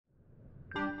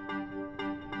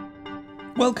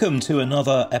Welcome to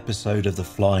another episode of The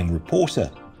Flying Reporter.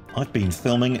 I've been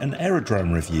filming an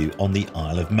aerodrome review on the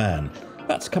Isle of Man.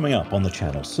 That's coming up on the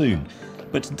channel soon.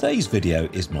 But today's video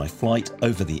is my flight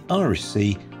over the Irish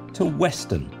Sea to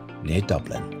Weston, near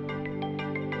Dublin.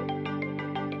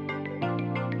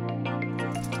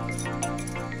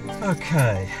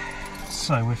 Okay,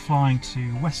 so we're flying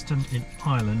to Weston in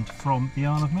Ireland from the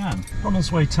Isle of Man.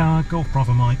 Ronald's Way Tower, Golf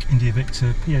Bravo Mike, India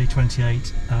Victor,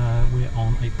 PA28. We're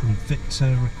on Apron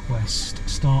Victor, request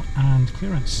start and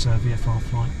clearance, VFR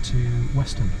flight to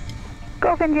Weston.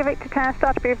 Golf India Victor Tower,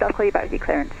 start approved, I'll call you back with your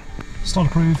clearance. Start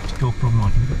approved, Golf Bravo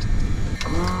Mike, India Victor.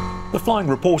 The Flying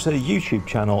Reporter YouTube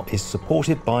channel is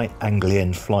supported by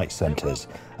Anglian Flight Centres,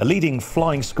 a leading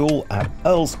flying school at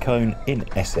Earlscone in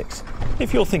Essex.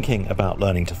 If you're thinking about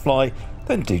learning to fly,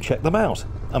 then do check them out.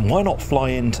 And why not fly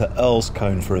into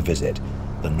Earlscone for a visit?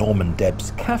 The Norman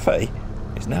Debs Cafe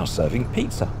is now serving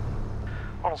pizza.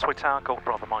 Ronald's Way Tower, Golf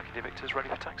Bravo Mike, India Victor is ready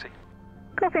for taxi.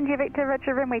 Golf India Victor,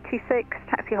 Roger, runway 26,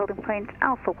 taxi holding point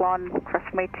Alpha 1, cross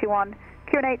runway 21,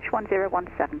 QNH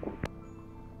 1017.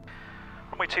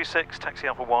 Runway 26, taxi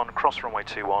Alpha 1, cross runway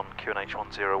 21, QNH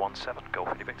 1017, Golf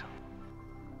India Victor.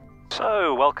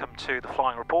 So, welcome to the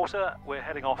Flying Reporter. We're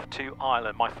heading off to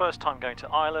Ireland. My first time going to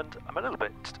Ireland. I'm a little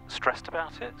bit stressed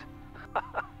about it.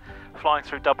 Flying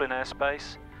through Dublin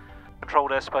airspace. Controlled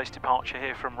airspace departure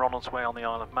here from Ronald's Way on the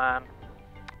Isle of Man.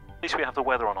 At least we have the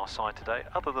weather on our side today,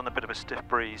 other than a bit of a stiff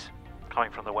breeze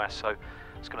coming from the west, so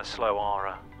it's going to slow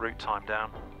our route time down.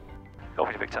 Golf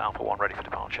India Victor Alpha 1 ready for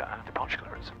departure and departure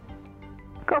clearance.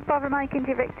 Golf Bravo Mike,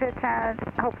 India Victor, Tower,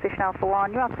 hold position Alpha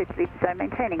 1, you are clear to leave the zone,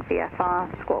 maintaining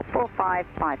VFR, squawk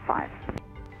 4555.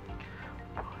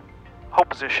 Hold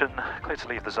position, clear to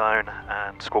leave the zone,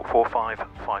 and squawk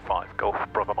 4555, Golf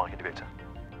Bravo Mike, India Victor.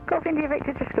 Golf India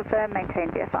Victor, just confirm, maintain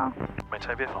VFR.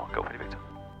 Maintain VFR, Golf India Victor.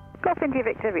 Golf India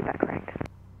Victor, read back correct.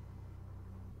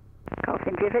 Golf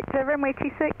India Victor, runway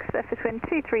 26, FS wind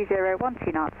 230,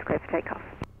 12 knots, clear for takeoff.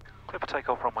 Clear for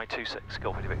takeoff, runway 26,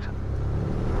 Golf India Victor.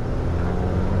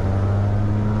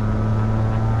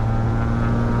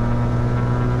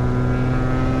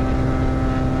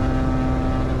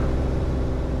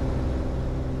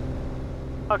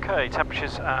 Okay,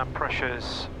 temperatures and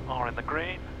pressures are in the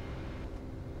green.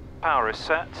 Power is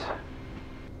set.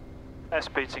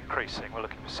 Airspeed's increasing, we're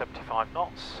looking for 75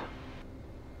 knots.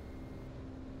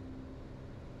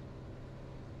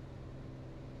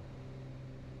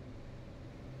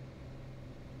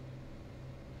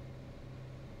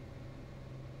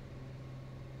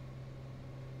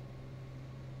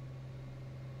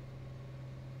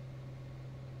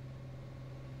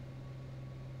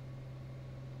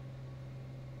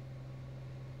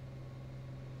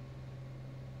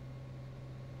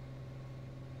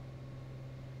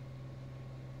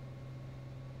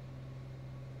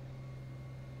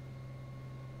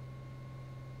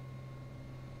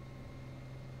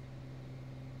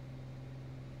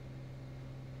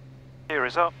 Gear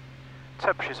is up,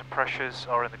 temperatures and pressures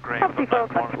are in the green, we've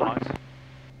got no warning lights.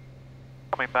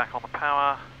 Coming back on the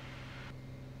power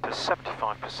to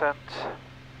 75%.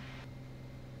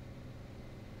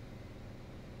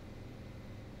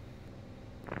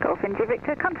 Golf India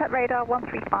Victor, contact radar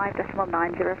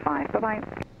 135.905, bye-bye.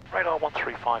 Radar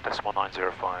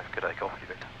 135.905, good day, Golf India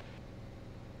Victor.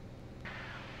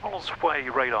 Ronald's Way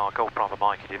radar, Golf Bravo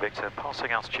Mike, India Victor,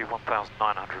 passing altitude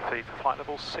 1,900 feet for flight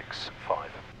level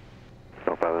 65.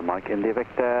 Golf Bravo Mike, India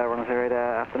Victor, Ronald's Way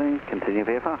radar, afternoon, continue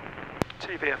VFR.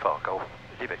 TVFR, Golf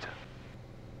India Victor.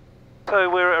 So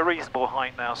we're at a reasonable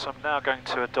height now, so I'm now going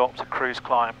to adopt a cruise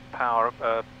climb power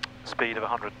speed of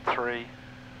 103,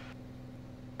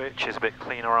 which is a bit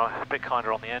cleaner, a bit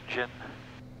kinder on the engine.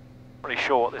 Not really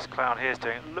sure what this cloud here is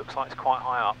doing. It looks like it's quite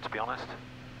high up, to be honest.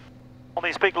 On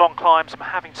these big long climbs, I'm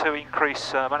having to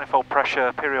increase manifold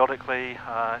pressure periodically.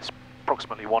 It's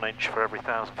approximately 1 inch for every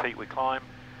 1,000 feet we climb,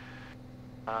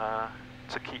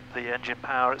 to keep the engine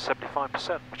power at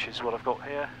 75%, which is what I've got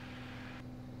here.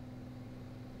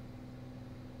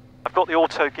 I've got the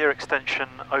auto gear extension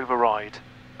override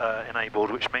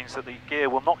enabled, which means that the gear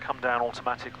will not come down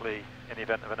automatically in the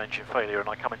event of an engine failure and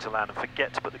I come into land and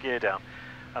forget to put the gear down.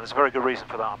 And there's a very good reason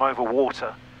for that. I'm over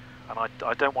water and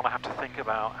I don't want to have to think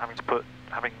about having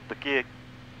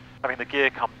the gear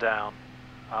come down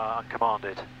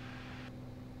uncommanded.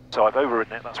 So I've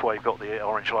overridden it, that's why you've got the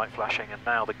orange light flashing, and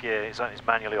now the gear is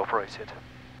manually operated.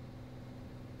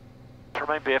 To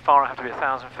remain VFR I have to be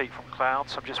 1,000 feet from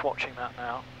clouds, so I'm just watching that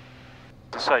now.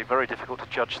 As I say, very difficult to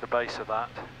judge the base of that,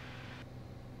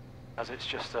 as it's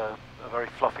just a very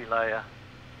fluffy layer.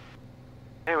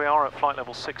 Here we are at flight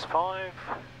level 65.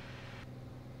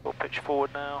 We'll pitch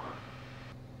forward now.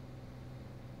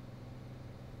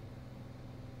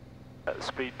 Let the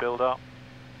speed build up.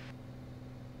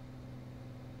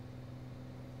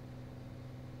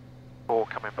 Before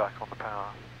coming back on the power.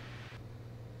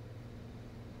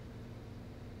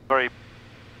 Very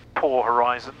poor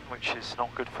horizon, which is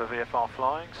not good for VFR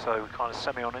flying, so we're kind of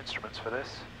semi on instruments for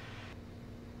this.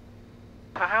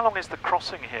 Now, how long is the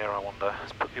crossing here, I wonder?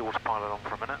 Let's put the autopilot on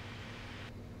for a minute.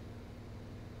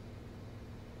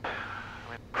 I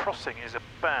mean, crossing is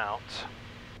about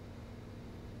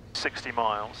 60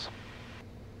 miles.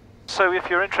 So if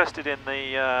you're interested in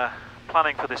the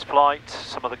planning for this flight,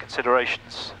 some of the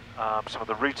considerations, some of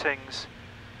the routings,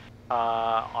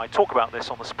 I talk about this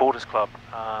on the Supporters Club.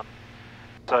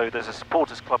 So there's a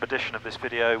Supporters Club edition of this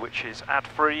video which is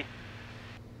ad-free,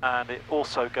 and it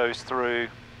also goes through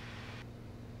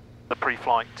the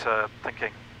pre-flight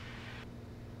thinking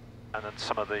and then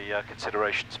some of the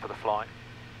considerations for the flight.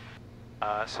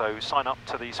 So sign up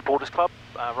to the Supporters Club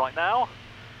right now.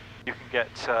 You can get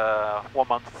 1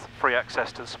 month free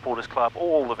access to the Supporters Club.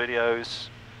 All the videos,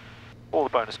 all the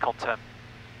bonus content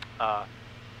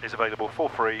is available for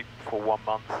free for 1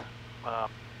 month.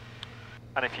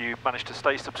 And if you manage to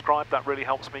stay subscribed, that really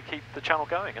helps me keep the channel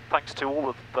going. And thanks to all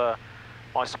of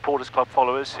my Supporters Club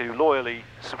followers who loyally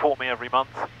support me every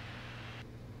month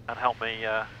and help me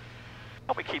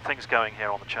keep things going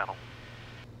here on the channel.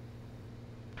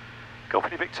 Golf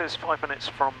India Victor's 5 minutes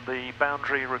from the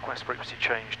boundary, request frequency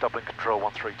change, Dublin control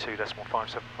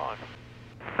 132.575.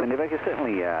 India Victor,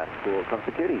 certainly Squawk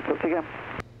Concept Duty. Talk to you again.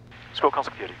 Squawk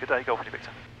Concept Duty, good day, Golf India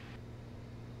Victor.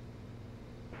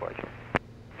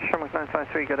 Sherman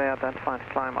 953, good day, identifying to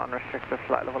climb unrestricted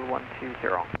flight level 120.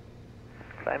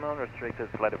 Climb unrestricted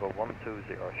flight level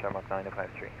 120, Sherman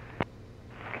 953.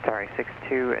 Qatari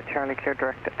 62, Charlie, clear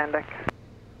direct to Index.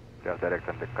 Clear direct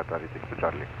to Qatari 62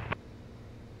 Charlie.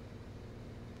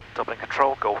 Dublin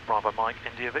control, Golf Bravo Mike,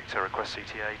 India Victor, request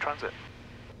CTA transit.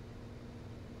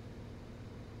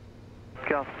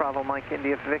 Golf Bravo Mike,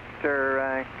 India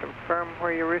Victor, confirm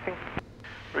where you're routing?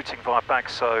 Routing via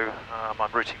Bagso,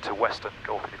 I'm routing to Western,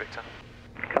 Golf India Victor.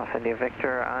 Golf India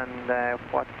Victor, and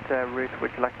what route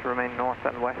would you like to remain north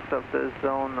and west of the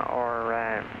zone,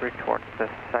 or route towards the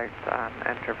south and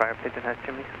enter via Pigeon Head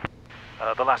chimneys?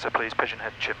 The latter please, Pigeon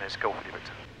Head chimneys, Golf India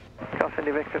Victor. Golf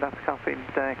India Victor, that's copied.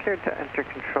 Cleared to enter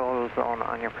control zone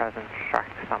on your present track.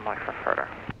 Stand by for further.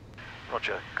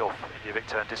 Roger, Golf India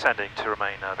Victor, descending to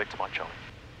remain Victor Mike Charlie.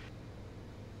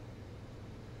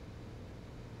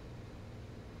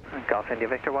 Golf India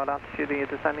Victor, what altitude are you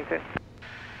descending to?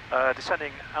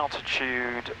 Descending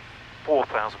altitude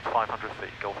 4,500 feet,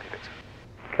 Golf India Victor.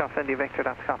 Golf India Victor,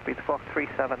 that's copied. Squawk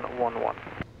 3711.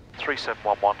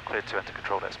 3711, cleared to enter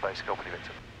controlled airspace, Golf India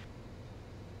Victor.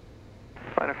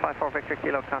 Ryder 54 Victor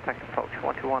Kilo, contact approach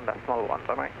 121, decimal 1,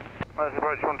 bye-bye. That's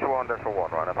approach 121, decimal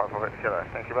 1, Ryder 54 Victor Kilo.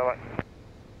 Thank you, bye-bye.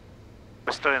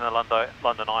 We're still in the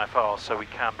London IFR, so we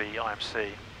can be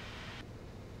IMC.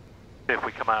 If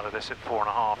we come out of this at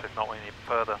 4.5, if not we need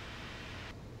further.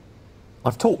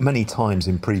 I've talked many times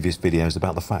in previous videos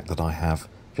about the fact that I have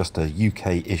just a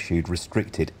UK issued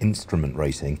restricted instrument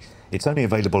rating. It's only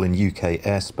available in UK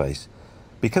airspace.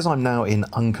 Because I'm now in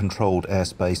uncontrolled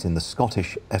airspace in the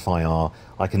Scottish FIR,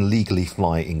 I can legally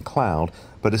fly in cloud,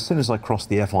 but as soon as I cross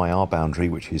the FIR boundary,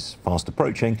 which is fast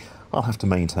approaching, I'll have to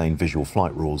maintain visual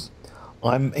flight rules.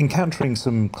 I'm encountering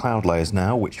some cloud layers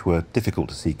now which were difficult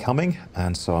to see coming,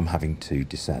 and so I'm having to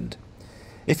descend.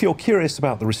 If you're curious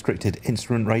about the restricted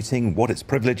instrument rating, what its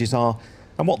privileges are,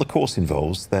 and what the course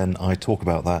involves, then I talk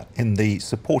about that in the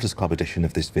Supporters Club edition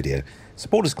of this video.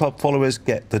 Supporters Club followers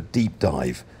get the deep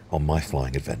dive on my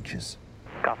flying adventures.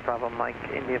 Golf Bravo Mike,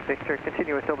 India Victor,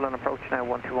 continue with Dublin approach now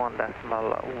 121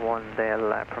 decimal 1.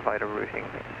 They'll provide a routing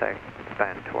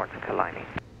southbound towards Killiney.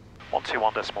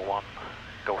 121 decimal 1,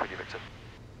 Golf India Victor.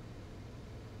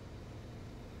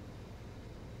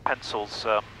 Pencils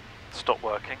stop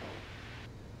working.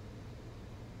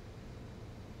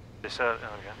 There we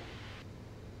go.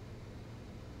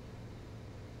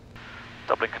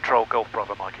 Dublin control, Golf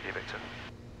Bravo Mike, India Victor.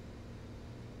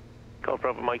 Golf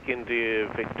Bravo Mike, India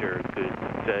Victor,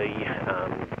 good day,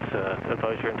 and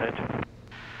advise your intention.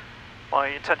 My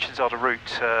intentions are to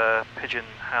route Pigeon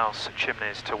House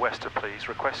Chimneys to Wester, please.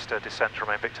 Request descent to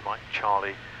remain Victor Mike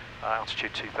Charlie,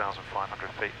 altitude 2,500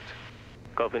 feet.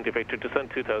 Golf India Victor,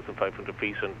 descend 2,500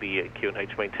 feet and be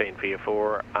QNH maintain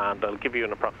VF4, and I'll give you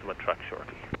an approximate track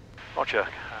shortly. Roger,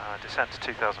 descent to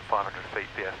 2,500 feet,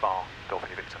 VFR, Golf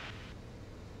India Victor.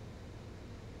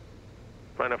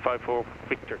 Ryder 54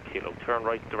 Victor Kilo, turn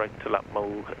right direct to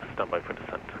Lapmo, stand by for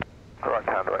descent. Right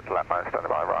hand direct to Lapmo, stand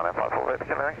by, Ryder 54 Victor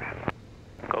Kilo, thanks.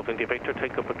 Golf India Victor,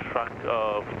 take up a track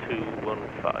of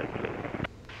 215, please.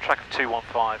 Track of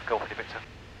 215, Golf India Victor.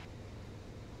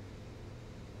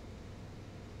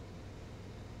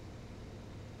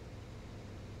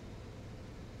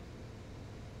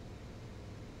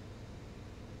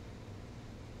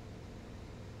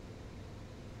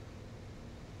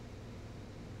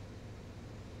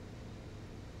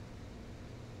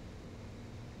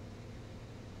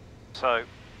 So,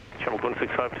 Channel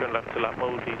 165, turn left to lap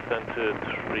mode, descend to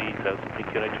 3000 feet,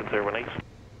 QNH 1018.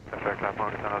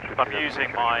 I'm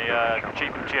using my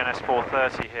GNS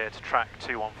 430 here to track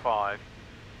 215,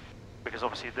 because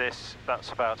obviously that's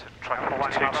about track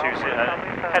 220,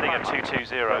 heading at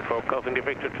 220. Golf India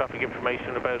Victor, traffic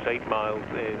information about 8 miles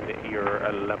in your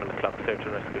 11 o'clock search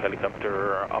and rescue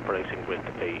helicopter operating with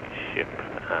a ship,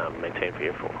 maintain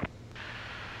VA4.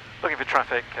 Looking for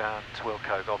traffic and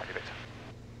Wilco, Golf India Victor.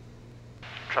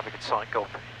 Traffic at site, Golf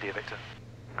India Victor.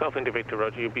 Golf India Victor,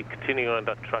 Roger. You'll be continuing on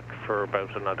that track for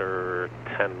about another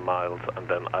 10 miles and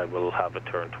then I will have a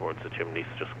turn towards the chimneys,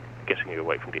 just getting you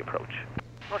away from the approach.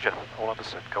 Roger, all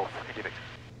understood, Golf India Victor.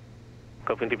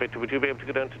 Golf India Victor, would you be able to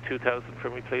go down to 2000 for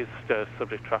me, please?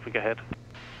 Subject traffic ahead.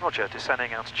 Roger,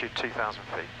 descending altitude 2000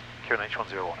 feet, QNH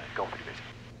 1018, Golf India Victor.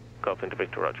 Golf India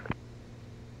Victor, Roger.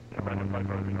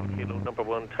 Kilo number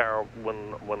 1, tower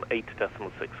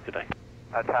 118.6, good day.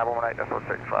 Tower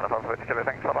 118.6, right above 50 kilo,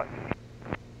 thanks, bye-bye.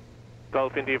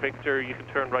 Golf India Victor, you can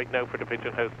turn right now for the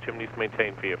Pigeon House chimneys,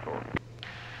 maintain VA4.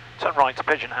 Turn right to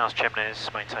Pigeon House chimneys,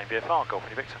 maintain VFR, Golf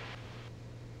India Victor.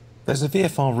 There's a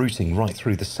VFR routing right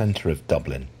through the centre of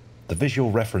Dublin. The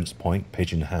visual reference point,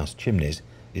 Pigeon House chimneys,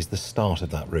 is the start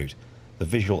of that route. The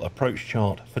visual approach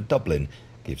chart for Dublin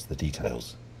gives the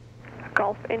details.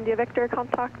 Golf India Victor,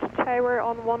 contact tower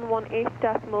on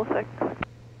 118.6.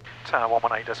 Tower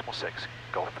 118.6,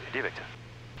 Golf India Victor.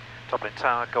 Dublin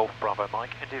Tower, Golf Bravo Mike,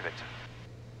 India Victor.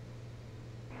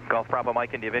 Golf Bravo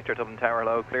Mike, India Victor, Dublin Tower,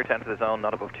 hello. Clear to enter the zone,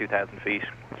 not above 2,000 feet.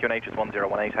 QNH is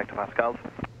 1018 hectopascals.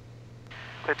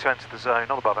 Clear to enter the zone,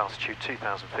 not above altitude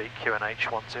 2,000 feet,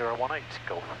 QNH 1018,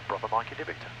 Golf Bravo Mike, India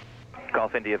Victor.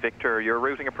 Golf India Victor, your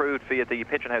routing approved via the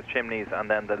Pigeon House chimneys and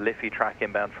then the Liffey track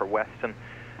inbound for Weston.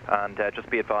 And just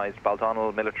be advised,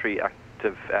 Baldonnel military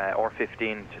active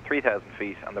R15 to 3,000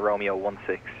 feet and the Romeo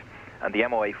 16 and the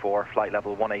MOA4 flight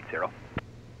level 180.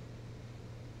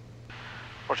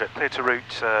 Roger, clear to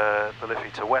route the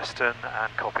Liffey to Weston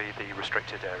and copy the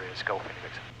restricted areas, Golf India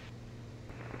Victor.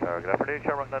 Tower, good afternoon,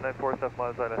 Shamrock 994, 7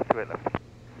 miles island, 28 left.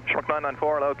 Shamrock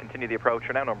 994, hello, continue the approach.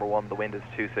 You're now number 1, the wind is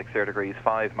 260 degrees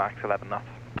 5, max 11 knots.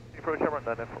 Approach Shamrock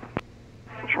 994.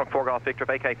 Shamrock 4 Golf Victor,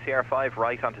 vacate Sierra 5,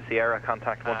 right onto Sierra,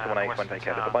 contact 1218 when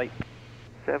vacated, bye-bye.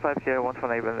 Sierra 5 Sierra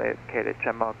 118 when vacated,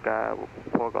 Shamrock 4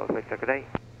 Golf Victor, good day.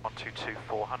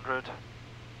 122-400,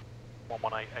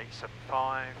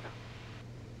 118-875.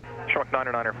 Shamrock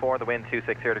 994, the wind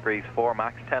 260 degrees 4,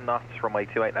 max 10 knots, runway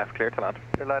 28 left, clear to land.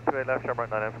 Clear land 28 left, Shamrock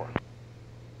 994.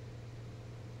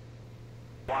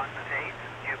 18,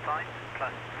 dew point,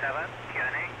 plus 7,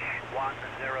 QNH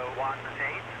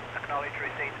 1018. Acknowledge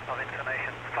receipt of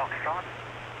information, Foxtrot.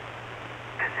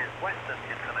 This is Western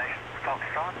information,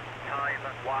 Foxtrot. Time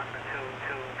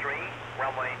 1223,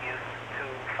 runway news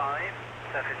 25,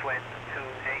 surface wind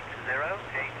 280,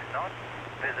 8 knots,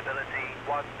 visibility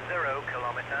 10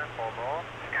 kilometer or more,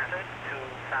 scattered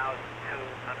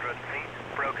 2,200 feet,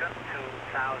 broken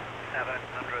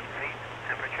 2,700 feet,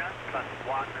 temperature plus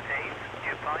 18,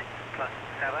 dew point plus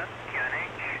 7,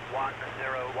 QNH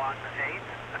 1018.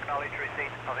 Acknowledge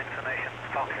receipt of information,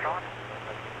 Foxtrot.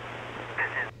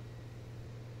 This is...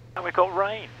 And we've got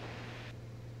rain.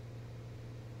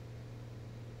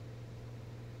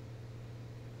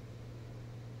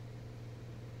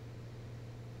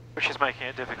 Which is making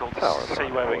it difficult to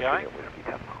see where we're going.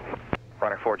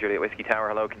 Runner 4 Juliet Whiskey Tower,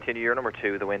 hello, continue your number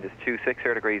 2, the wind is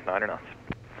 260 degrees 9 knots.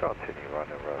 Continue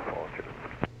running road 4 Juliet.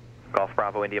 Golf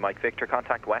Bravo India Mike Victor,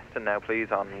 contact Weston now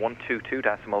please on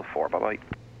 122.4, bye-bye.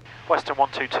 Western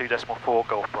 122.4,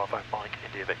 Golf Bravo Mike,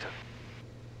 India Victor.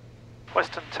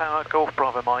 Western Tower, Golf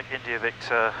Bravo Mike, India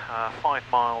Victor,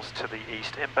 5 miles to the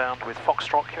east inbound with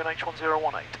Foxtrot, QNH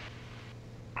 1018.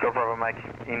 Golf Bravo Mike,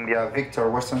 India Victor,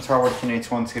 Western Tower, QNH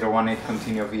 1018,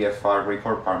 continue VFR,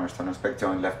 report Palmerston, expect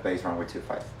join left base, runway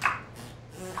 25.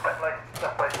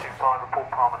 Left base 25, report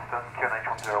Palmerston, QNH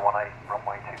 1018, runway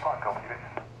 25, Golf India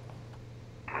Victor.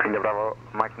 India Bravo,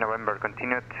 Mike November,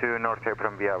 continue to North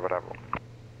Apron via Bravo.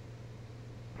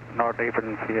 North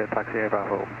Apron via taxi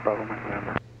Bravo, Bravo Mike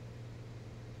November.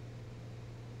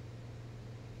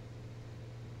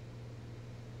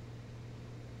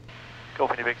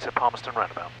 Golf India Victor, Palmerston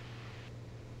roundabout.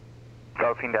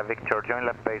 Golf India Victor, join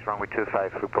left base, runway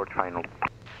 25, report final.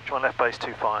 Join left base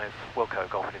 25, Wilco,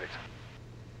 Golf India Victor.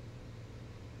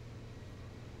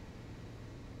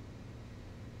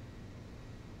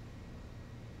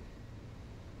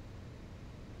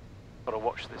 Got to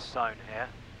watch this zone here.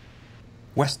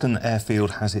 Western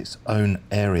Airfield has its own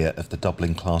area of the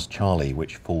Dublin class Charlie,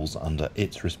 which falls under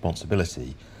its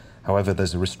responsibility. However,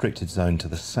 there's a restricted zone to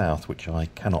the south which I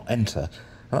cannot enter,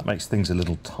 and that makes things a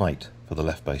little tight for the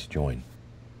left base join.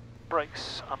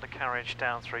 brakes, undercarriage,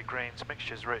 down 3 greens,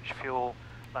 mixtures rich, fuel,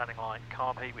 landing light,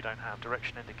 carb heat we don't have,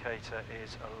 direction indicator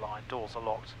is aligned, doors are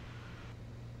locked.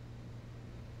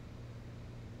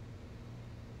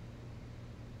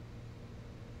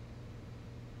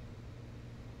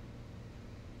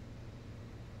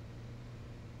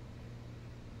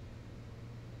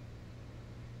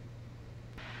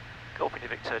 Golf India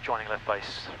Victor joining left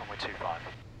base, runway 25.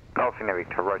 Golf India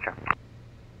Victor, roger.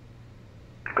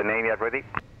 Good India, ready?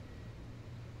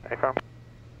 Affirm.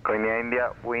 Go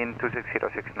India, wind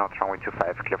 2606 knots, runway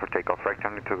 25, clear for takeoff, right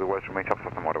turn to the west, remain top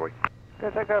of the motorway.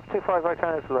 Good takeoff, 25 right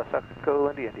turn to the left, go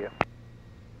India.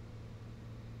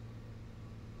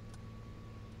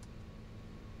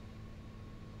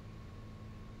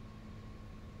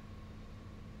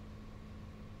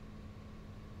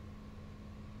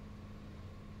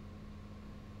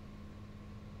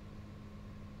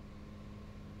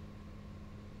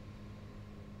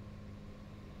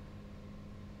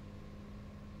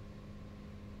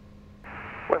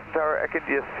 Western Tower, Echo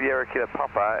Sierra Kilo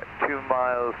Papa, 2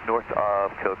 miles north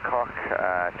of Kilcock,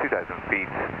 2,000 feet.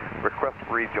 Request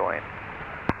rejoin.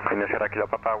 India Sierra Kilo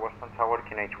Papa, Western Tower,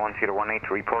 QNH1018,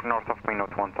 report north of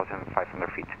minute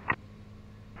 1,500 feet.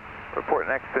 Report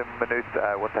next to minute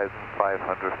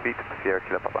 1,500 feet, Sierra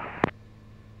Kilo Papa.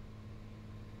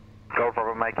 Golf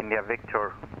Bravo Mike India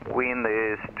Victor, wind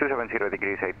is 270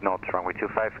 degrees 8 knots, runway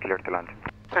 25, clear to land.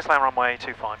 Please land runway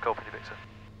 25, Golf India Victor.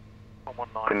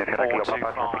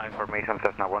 119.425. Information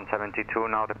Cessna 172,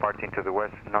 now departing to the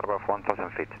west, not above 1,000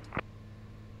 feet.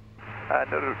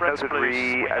 Noted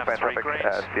outbound traffic,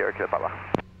 Sierra Kilo Papa.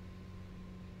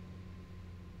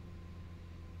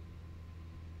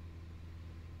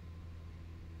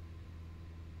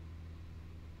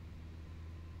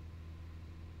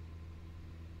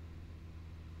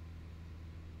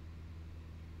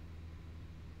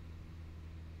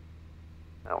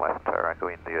 West Tower, Echo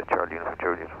India, Charlie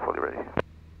Uniform, fully ready.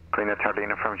 Cleaner Charlie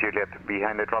Uniform Juliet,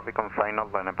 behind the traffic on final,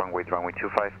 line up on with runway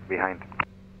 25, behind.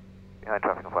 Behind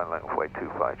traffic on final, line up way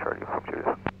 25, Charlie Uniform,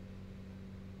 Juliet.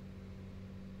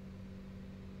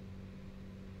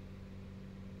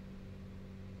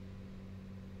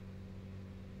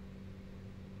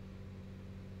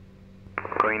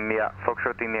 India,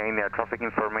 Foxtrot India, traffic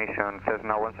information,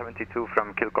 Cessna 172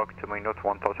 from Kilcock to minute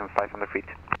 1,500 feet.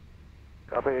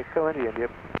 Copy, go India.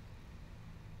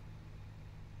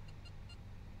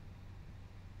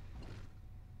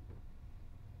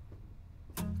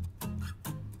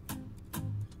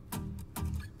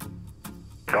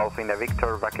 Golf India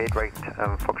Victor, vacate right,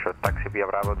 Foxtrot taxi via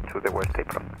Bravo to the west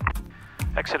apron.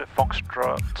 Exit at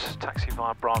Foxtrot, taxi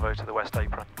via Bravo to the west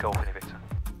apron, Golf India Victor.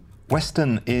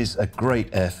 Weston is a great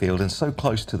airfield and so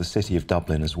close to the city of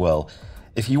Dublin as well.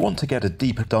 If you want to get a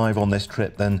deeper dive on this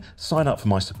trip, then sign up for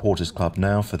my supporters club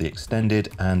now for the extended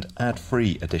and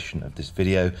ad-free edition of this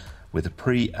video with a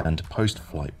pre- and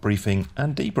post-flight briefing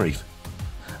and debrief.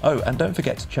 Oh, and don't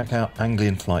forget to check out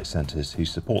Anglian Flight Centres who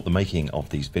support the making of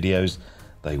these videos.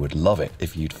 They would love it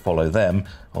if you'd follow them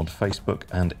on Facebook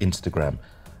and Instagram.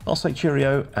 I'll say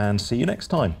cheerio and see you next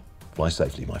time. Fly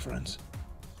safely, my friends.